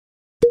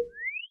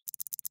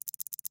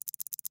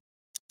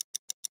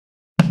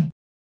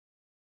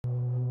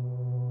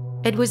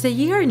It was the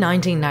year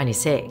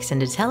 1996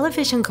 and the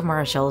television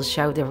commercials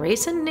showed the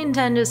recent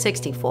Nintendo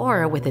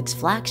 64 with its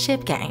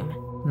flagship game,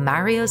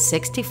 Mario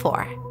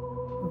 64.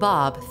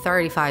 Bob,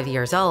 35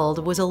 years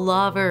old, was a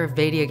lover of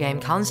video game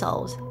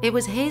consoles. It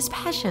was his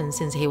passion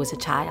since he was a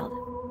child.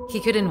 He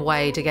couldn't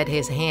wait to get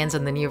his hands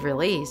on the new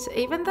release,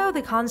 even though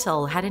the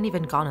console hadn't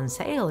even gone on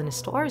sale in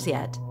stores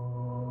yet.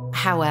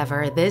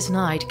 However, this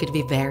night could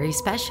be very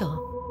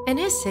special. In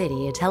his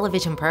city, a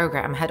television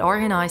program had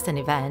organized an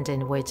event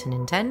in which a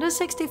Nintendo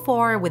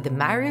 64 with the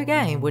Mario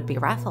game would be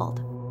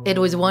raffled. It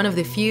was one of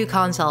the few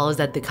consoles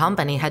that the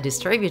company had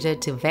distributed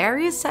to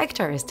various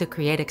sectors to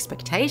create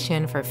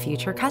expectation for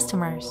future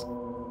customers.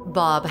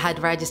 Bob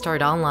had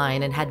registered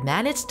online and had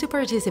managed to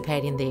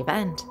participate in the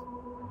event.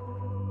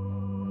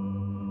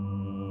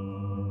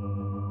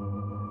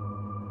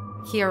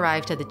 He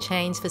arrived at the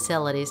chain's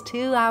facilities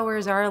 2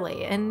 hours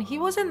early, and he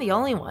wasn't the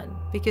only one,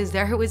 because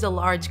there was a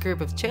large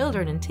group of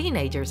children and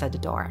teenagers at the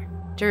door.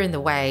 During the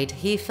wait,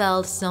 he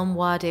felt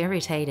somewhat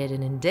irritated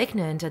and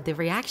indignant at the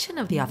reaction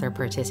of the other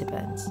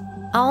participants.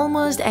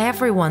 Almost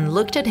everyone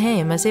looked at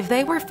him as if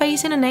they were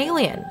facing an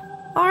alien.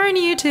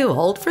 "Aren't you too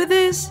old for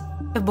this?"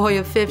 a boy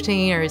of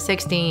 15 or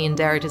 16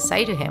 dared to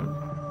say to him.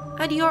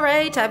 "At your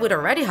age, I would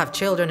already have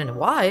children and a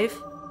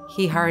wife,"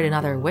 he heard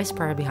another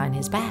whisper behind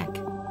his back.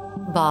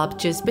 Bob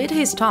just bit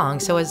his tongue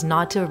so as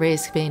not to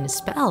risk being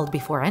expelled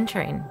before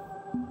entering.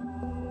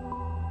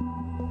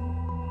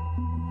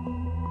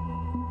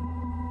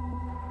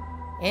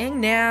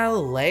 And now,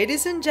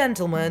 ladies and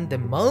gentlemen, the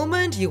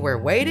moment you were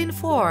waiting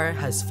for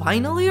has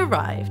finally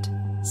arrived,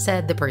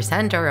 said the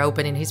presenter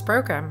opening his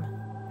program.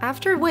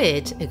 After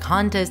which, a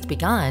contest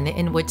began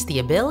in which the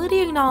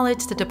ability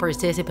acknowledged that the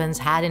participants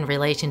had in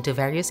relation to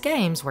various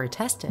games were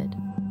tested.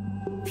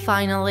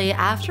 Finally,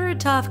 after a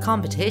tough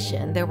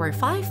competition, there were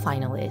 5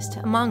 finalists,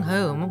 among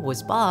whom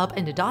was Bob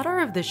and the daughter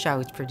of the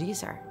show's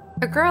producer.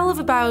 A girl of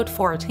about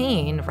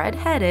 14,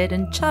 red-headed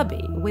and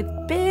chubby,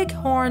 with big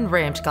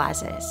horn-rimmed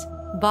glasses.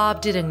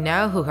 Bob didn't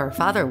know who her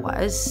father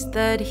was,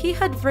 that he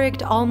had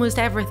rigged almost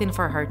everything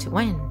for her to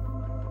win.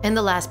 In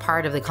the last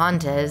part of the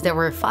contest, there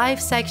were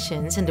 5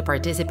 sections and the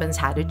participants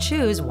had to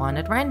choose one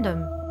at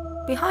random.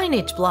 Behind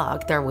each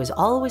block, there was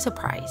always a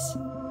prize.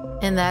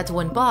 And that's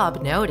when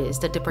Bob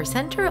noticed that the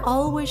presenter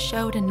always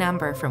showed a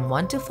number from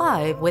 1 to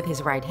 5 with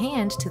his right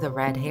hand to the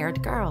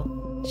red-haired girl.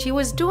 She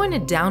was doing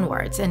it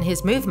downwards and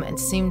his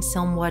movements seemed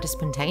somewhat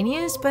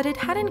spontaneous, but it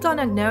hadn't gone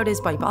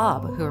unnoticed by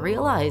Bob, who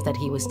realized that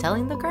he was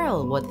telling the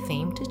girl what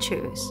theme to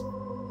choose.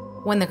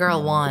 When the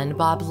girl won,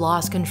 Bob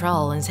lost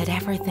control and said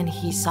everything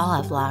he saw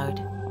out loud.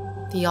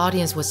 The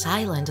audience was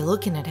silent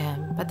looking at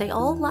him, but they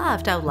all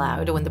laughed out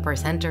loud when the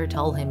presenter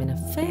told him in a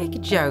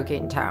fake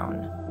joking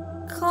tone.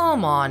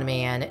 "Come on,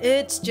 man,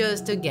 it's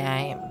just a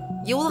game.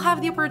 You will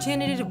have the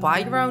opportunity to buy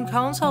your own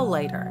console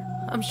later.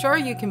 I'm sure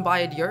you can buy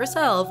it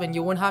yourself and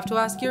you won't have to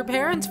ask your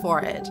parents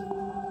for it."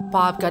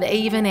 Bob got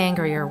even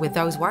angrier with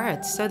those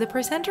words, so the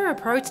presenter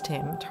approached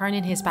him,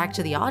 turning his back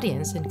to the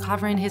audience and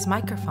covering his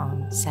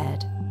microphone,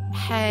 said,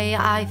 "Hey,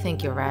 I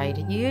think you're right.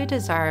 You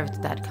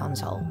deserved that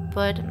console,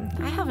 but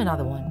I have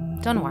another one.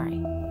 Don't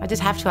worry. I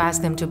just have to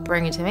ask them to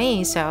bring it to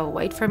me, so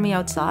wait for me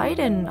outside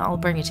and I'll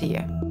bring it to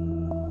you."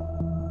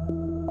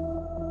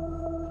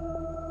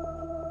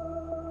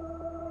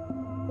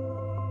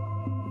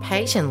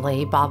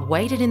 Patiently, Bob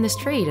waited in the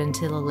street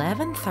until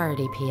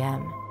 11:30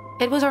 p.m.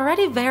 It was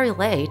already very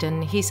late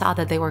and he saw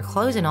that they were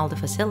closing all the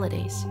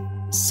facilities.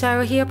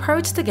 So he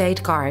approached the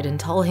gate guard and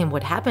told him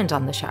what happened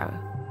on the show.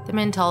 The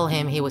man told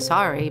him he was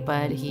sorry,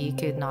 but he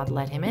could not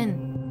let him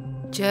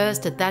in.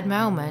 Just at that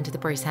moment, the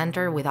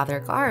presenter with other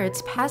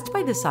guards passed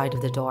by the side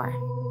of the door.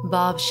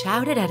 Bob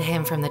shouted at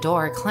him from the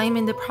door,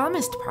 claiming the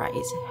promised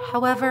prize.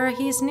 However,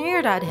 he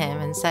sneered at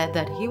him and said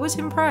that he was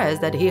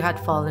impressed that he had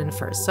fallen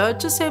for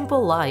such a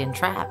simple lie and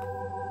trap.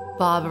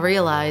 Bob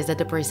realized that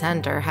the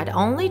presenter had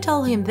only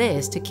told him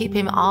this to keep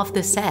him off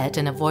the set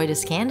and avoid a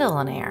scandal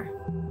on air.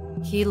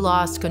 He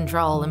lost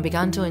control and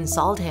began to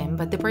insult him,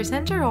 but the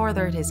presenter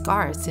ordered his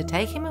guards to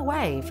take him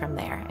away from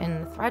there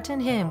and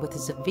threatened him with a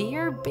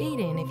severe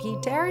beating if he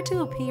dared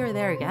to appear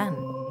there again.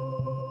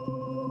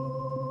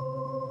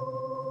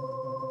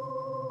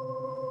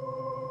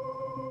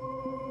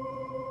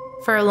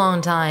 For a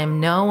long time,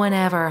 no one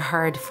ever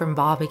heard from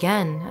Bob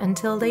again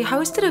until they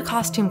hosted a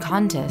costume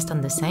contest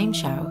on the same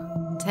show.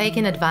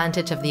 Taking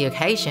advantage of the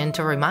occasion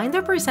to remind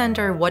the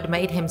presenter what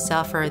made him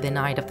suffer the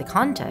night of the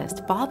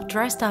contest, Bob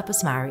dressed up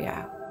as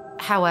Mario.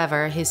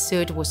 However, his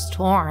suit was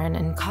torn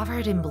and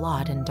covered in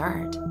blood and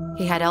dirt.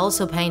 He had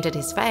also painted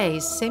his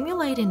face,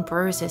 simulating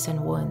bruises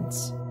and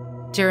wounds.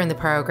 During the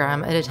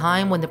program, at a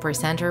time when the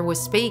presenter was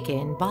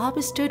speaking,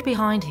 Bob stood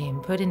behind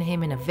him, putting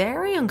him in a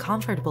very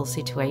uncomfortable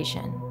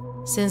situation.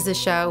 Since the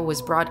show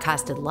was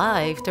broadcasted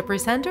live, the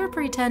presenter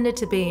pretended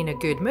to be in a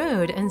good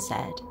mood and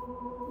said,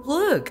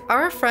 "Look,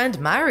 our friend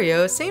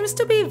Mario seems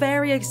to be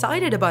very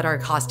excited about our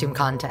costume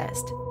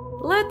contest.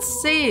 Let's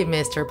see,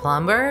 Mr.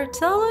 Plumber,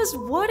 tell us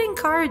what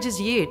encourages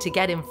you to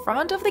get in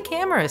front of the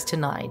cameras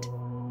tonight."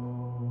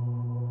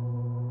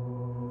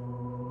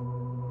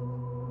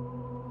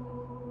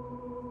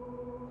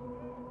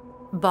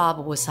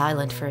 Bob was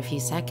silent for a few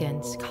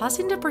seconds,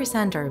 causing the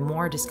presenter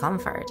more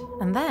discomfort,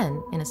 and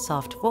then, in a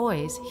soft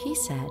voice, he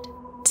said,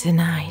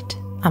 "Tonight,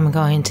 I'm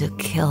going to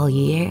kill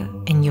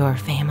you and your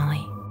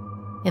family."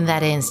 In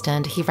that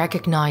instant, he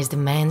recognized the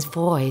man's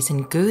voice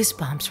and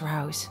goosebumps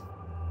rose.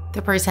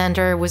 The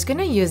presenter was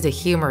gonna use the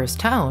humorous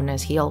tone,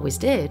 as he always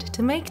did,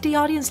 to make the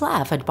audience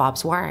laugh at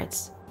Bob's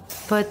words.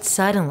 But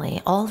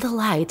suddenly, all the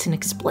lights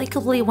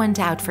inexplicably went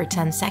out for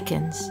 10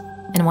 seconds,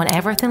 and when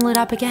everything lit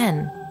up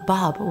again,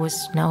 Bob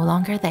was no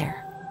longer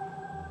there.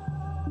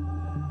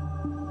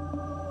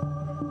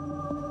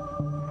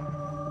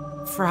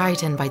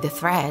 Frightened by the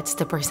threats,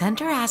 the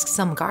presenter asked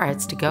some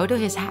guards to go to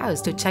his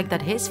house to check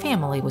that his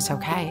family was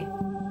okay.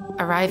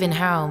 Arriving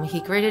home, he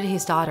greeted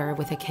his daughter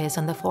with a kiss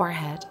on the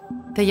forehead.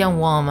 The young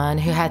woman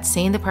who had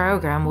seen the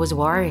program was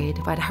worried,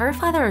 but her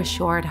father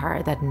assured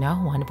her that no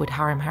one would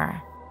harm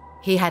her.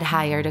 He had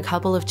hired a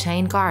couple of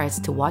chained guards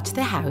to watch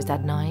the house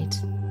that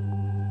night.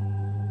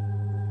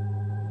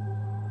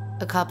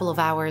 A couple of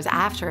hours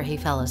after he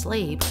fell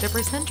asleep, the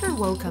presenter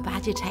woke up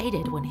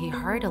agitated when he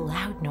heard a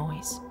loud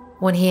noise.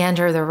 When he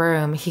entered the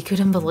room, he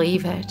couldn't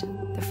believe it.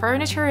 The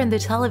furniture and the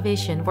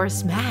television were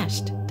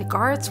smashed, the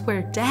guards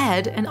were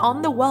dead, and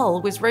on the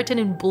wall was written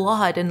in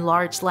blood in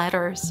large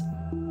letters,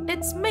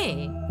 "It's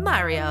me,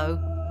 Mario."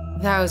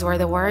 Those were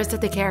the words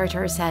that the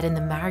character said in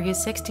the Mario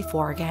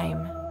 64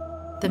 game.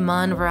 The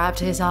man rubbed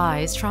his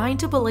eyes, trying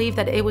to believe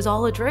that it was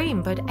all a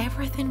dream, but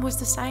everything was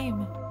the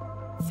same.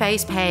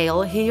 Face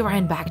pale, he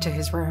ran back to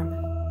his room.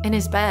 In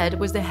his bed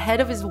was the head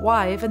of his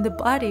wife, and the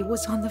body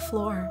was on the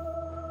floor.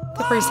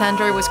 The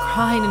presenter was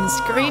crying and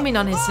screaming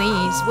on his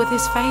knees with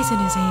his face in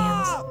his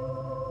hands.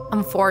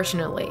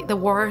 Unfortunately, the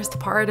worst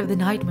part of the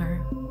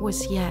nightmare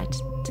was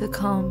yet to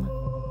come.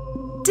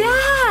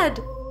 "Dad!"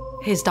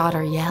 his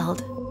daughter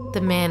yelled.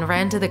 The man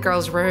ran to the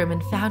girl's room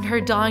and found her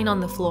dying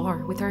on the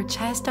floor with her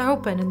chest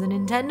open and the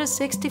Nintendo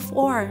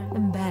 64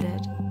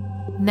 embedded.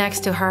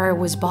 Next to her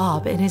was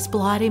Bob in his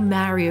bloody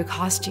Mario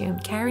costume,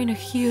 carrying a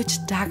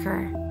huge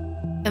dagger.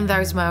 In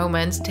those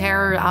moments,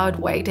 terror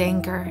outweighed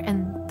anger,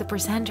 and the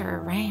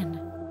presenter ran.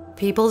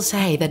 People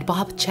say that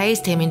Bob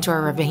chased him into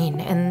a ravine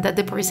and that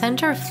the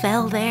presenter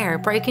fell there,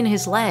 breaking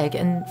his leg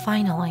and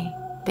finally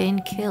being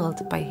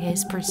killed by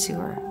his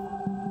pursuer.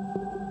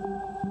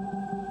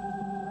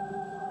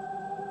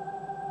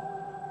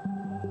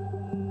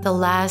 The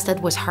last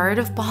that was heard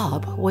of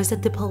Bob was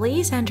that the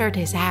police entered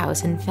his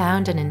house and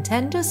found a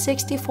Nintendo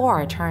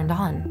 64 turned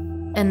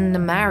on, and a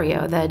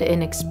Mario that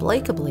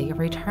inexplicably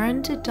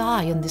returned to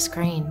die on the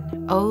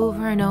screen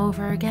over and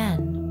over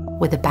again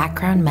with a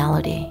background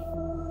melody.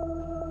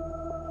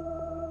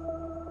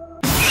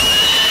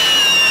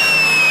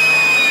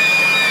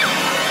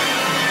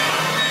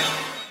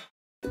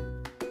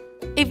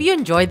 If you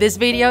enjoyed this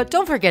video,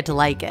 don't forget to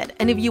like it,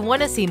 and if you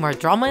want to see more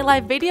Draw My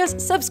Life videos,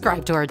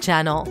 subscribe to our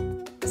channel.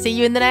 See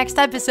you in the next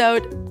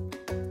episode!